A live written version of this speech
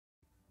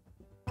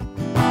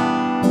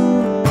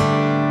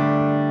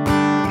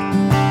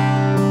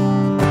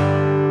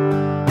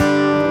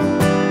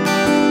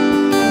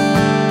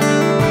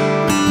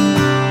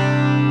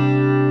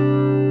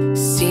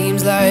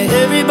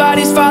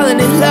Everybody's falling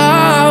in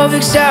love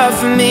except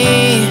for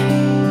me.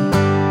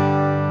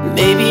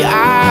 Maybe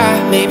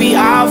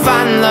I'll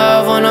find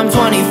love when I'm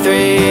 23.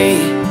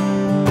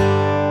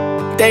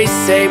 They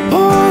say,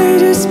 boy,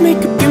 just make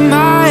up your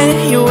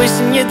mind. You're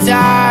wasting your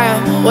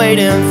time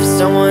waiting for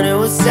someone who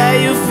will set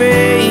you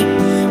free.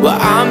 Well,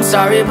 I'm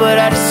sorry, but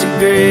I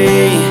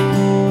disagree.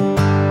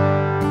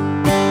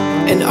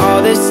 And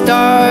all the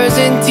stars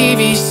and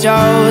TV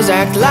shows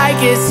act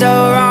like it's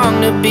so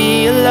wrong to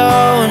be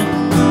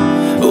alone.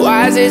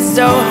 Why is it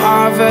so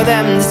hard for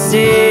them to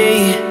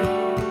see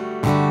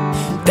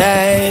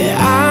that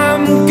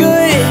I'm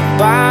good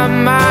by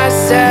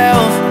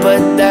myself?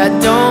 But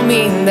that don't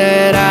mean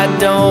that I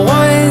don't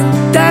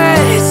want that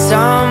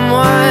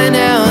someone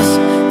else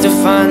to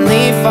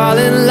finally fall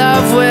in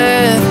love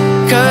with.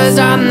 Cause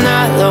I'm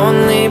not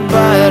lonely,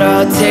 but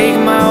I'll take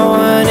my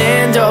one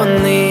and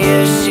only.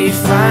 If she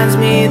finds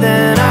me,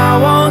 then I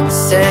won't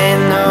say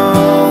no.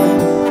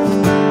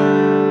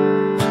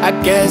 I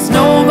guess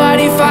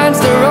nobody finds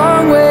the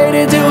wrong way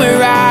to do it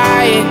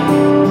right.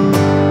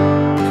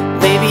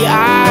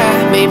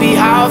 Maybe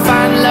I'll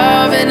find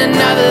love in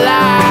another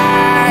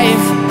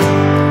life.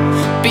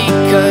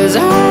 Because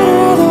I'd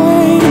rather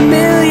wait a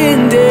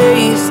million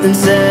days than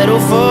settle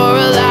for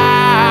a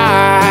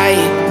lie.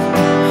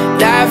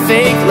 That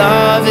fake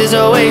love is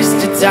a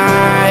waste of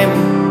time.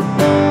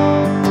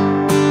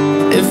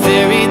 If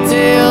fairy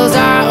tales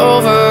are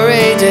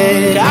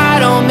overrated, I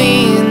don't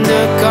mean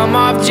to come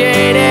off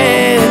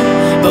jaded,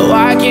 but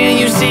why can't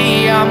you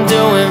see I'm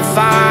doing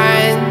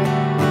fine?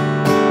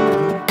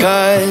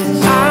 Cause